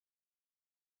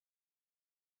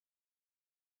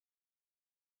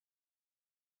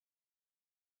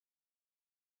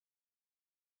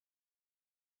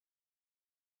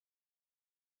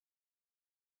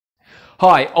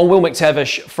Hi, I'm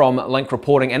McTavish from Link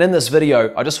Reporting, and in this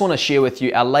video I just want to share with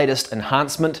you our latest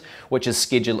enhancement, which is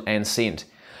Schedule and Send.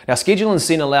 Now, Schedule and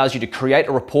Send allows you to create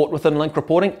a report within Link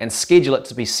Reporting and schedule it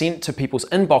to be sent to people's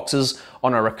inboxes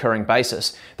on a recurring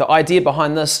basis. The idea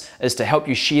behind this is to help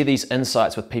you share these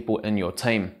insights with people in your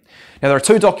team. Now, there are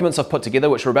two documents I've put together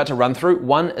which we're about to run through.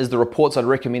 One is the reports I'd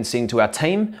recommend sending to our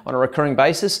team on a recurring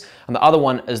basis, and the other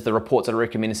one is the reports I'd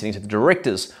recommend sending to the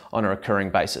directors on a recurring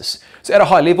basis. So at a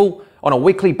high level, on a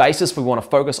weekly basis, we want to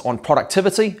focus on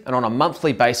productivity, and on a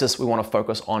monthly basis, we want to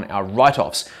focus on our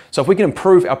write-offs. So if we can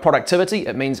improve our productivity,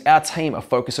 it means our team are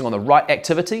focusing on the right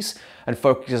activities, and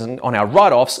focusing on our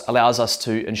write-offs allows us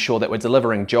to ensure that we're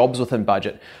delivering jobs within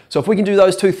budget. So if we can do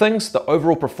those two things, the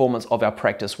overall performance of our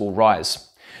practice will rise.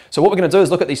 So what we're going to do is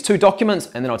look at these two documents,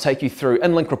 and then I'll take you through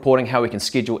in Link Reporting how we can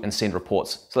schedule and send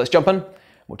reports. So let's jump in,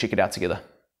 we'll check it out together.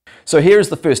 So here is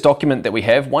the first document that we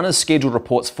have. One is scheduled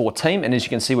reports for team, and as you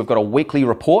can see, we've got a weekly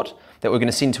report that we're going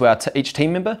to send to each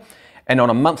team member, and on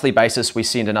a monthly basis we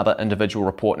send another individual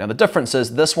report. Now the difference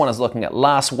is this one is looking at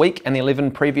last week and the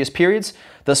 11 previous periods.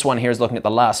 This one here is looking at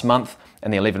the last month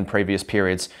and the 11 previous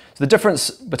periods. So the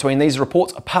difference between these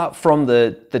reports, apart from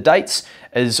the dates,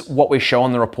 is what we show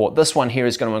on the report. This one here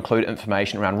is going to include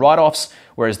information around write-offs,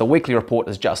 whereas the weekly report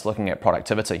is just looking at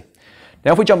productivity.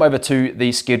 Now if we jump over to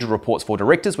the scheduled reports for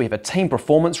directors, we have a team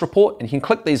performance report, and you can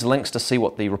click these links to see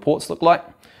what the reports look like.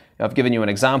 Now, I've given you an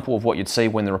example of what you'd see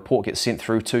when the report gets sent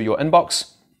through to your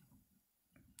inbox.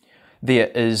 There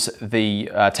is the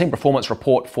team performance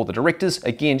report for the directors.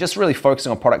 Again, just really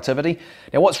focusing on productivity.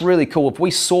 Now what's really cool, if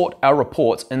we sort our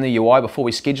reports in the UI before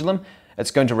we schedule them, it's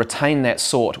going to retain that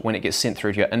sort when it gets sent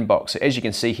through to your inbox. So as you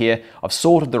can see here, I've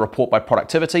sorted the report by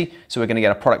productivity, so we're going to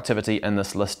get a productivity in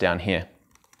this list down here.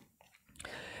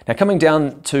 Now coming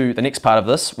down to the next part of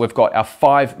this, we've got our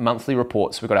 5 monthly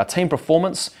reports. We've got our team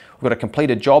performance, we've got a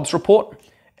completed jobs report,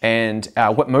 and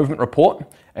our WIP movement report,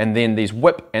 and then these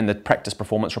WIP and the practice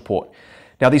performance report.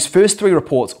 Now these first 3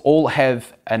 reports all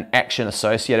have an action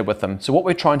associated with them. So what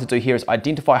we're trying to do here is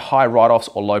identify high write-offs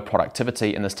or low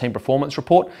productivity in this team performance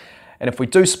report. And if we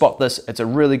do spot this, it's a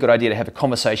really good idea to have a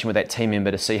conversation with that team member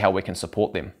to see how we can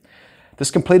support them. This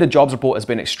completed jobs report has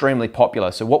been extremely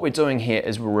popular. So what we're doing here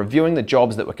is we're reviewing the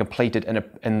jobs that were completed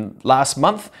in last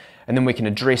month, and then we can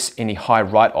address any high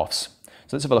write-offs.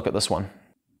 So let's have a look at this one.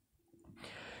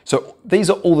 So these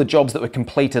are all the jobs that were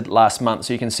completed last month.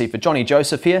 So you can see for Johnny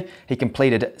Joseph here, he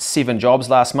completed 7 jobs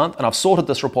last month, and I've sorted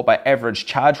this report by average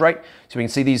charge rate. So we can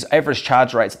see these average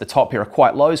charge rates at the top here are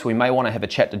quite low, so we may want to have a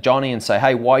chat to Johnny and say,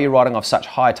 hey, why are you writing off such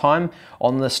high time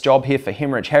on this job here for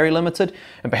Hemorrhage Harry Limited?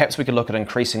 And perhaps we could look at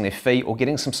increasing their fee or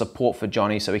getting some support for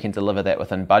Johnny so we can deliver that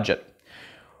within budget.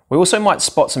 We also might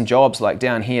spot some jobs like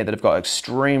down here that have got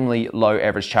extremely low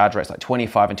average charge rates, like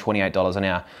 $25 and $28 an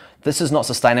hour. This is not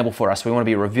sustainable for us. We want to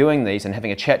be reviewing these and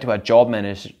having a chat to our job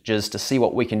managers to see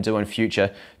what we can do in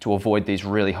future to avoid these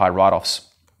really high write-offs.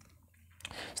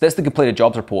 So that's the completed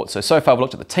jobs report. So far we've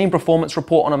looked at the team performance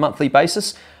report on a monthly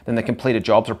basis, then the completed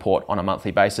jobs report on a monthly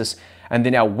basis, and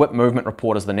then our WIP movement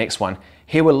report is the next one.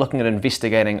 Here we're looking at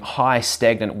investigating high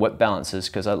stagnant WIP balances,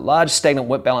 because a large stagnant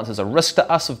WIP balance is a risk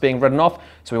to us of being written off,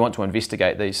 so we want to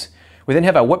investigate these. We then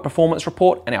have our WIP performance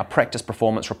report and our practice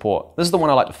performance report. This is the one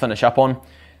I like to finish up on.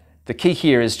 The key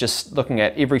here is just looking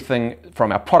at everything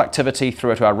from our productivity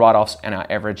through to our write-offs and our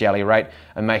average hourly rate,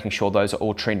 and making sure those are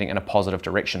all trending in a positive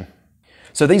direction.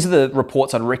 So these are the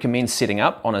reports I'd recommend setting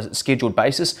up on a scheduled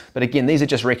basis, but again, these are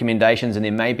just recommendations, and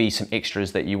there may be some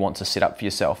extras that you want to set up for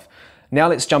yourself. Now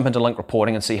let's jump into Link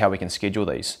Reporting and see how we can schedule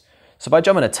these. So if I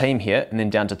jump into team here and then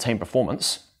down to team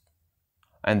performance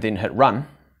and then hit run,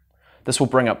 this will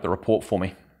bring up the report for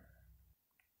me.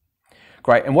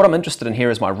 Great, and what I'm interested in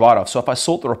here is my write-offs. So if I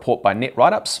sort the report by net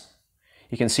write-ups,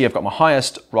 you can see I've got my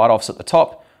highest write-offs at the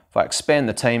top. If I expand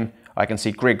the team, I can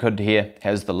see Greg Hood here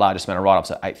has the largest amount of write-offs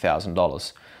at $8,000.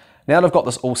 Now that I've got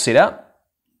this all set out,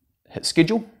 hit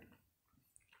schedule,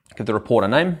 give the report a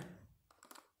name,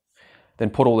 then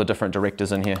put all the different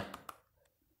directors in here.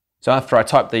 So after I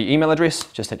type the email address,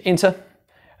 just hit enter,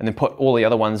 and then put all the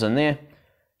other ones in there.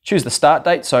 Choose the start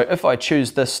date. So if I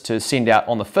choose this to send out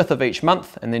on the 5th of each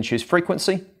month and then choose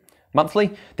frequency,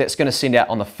 monthly, that's going to send out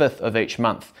on the 5th of each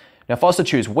month. Now if I was to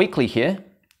choose weekly here,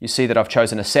 you see that I've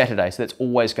chosen a Saturday, so that's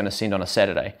always going to send on a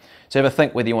Saturday. So have a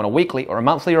think whether you want a weekly or a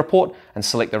monthly report and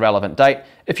select the relevant date.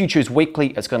 If you choose weekly,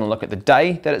 it's going to look at the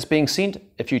day that it's being sent.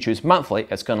 If you choose monthly,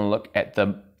 it's going to look at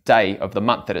the day of the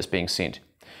month that it's being sent.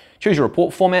 Choose your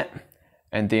report format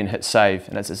and then hit save,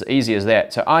 and it's as easy as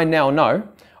that. So I now know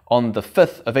on the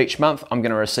 5th of each month, I'm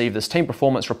going to receive this team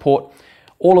performance report.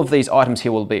 All of these items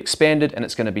here will be expanded, and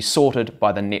it's going to be sorted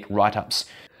by the net write-ups.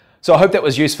 So I hope that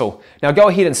was useful. Now go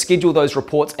ahead and schedule those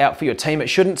reports out for your team. It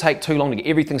shouldn't take too long to get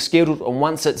everything scheduled, and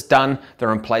once it's done,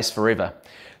 they're in place forever.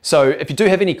 So if you do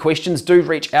have any questions, do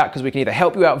reach out, because we can either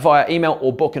help you out via email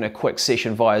or book in a quick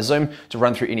session via Zoom to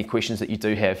run through any questions that you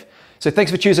do have. So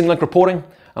thanks for choosing Link Reporting.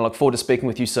 I look forward to speaking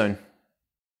with you soon.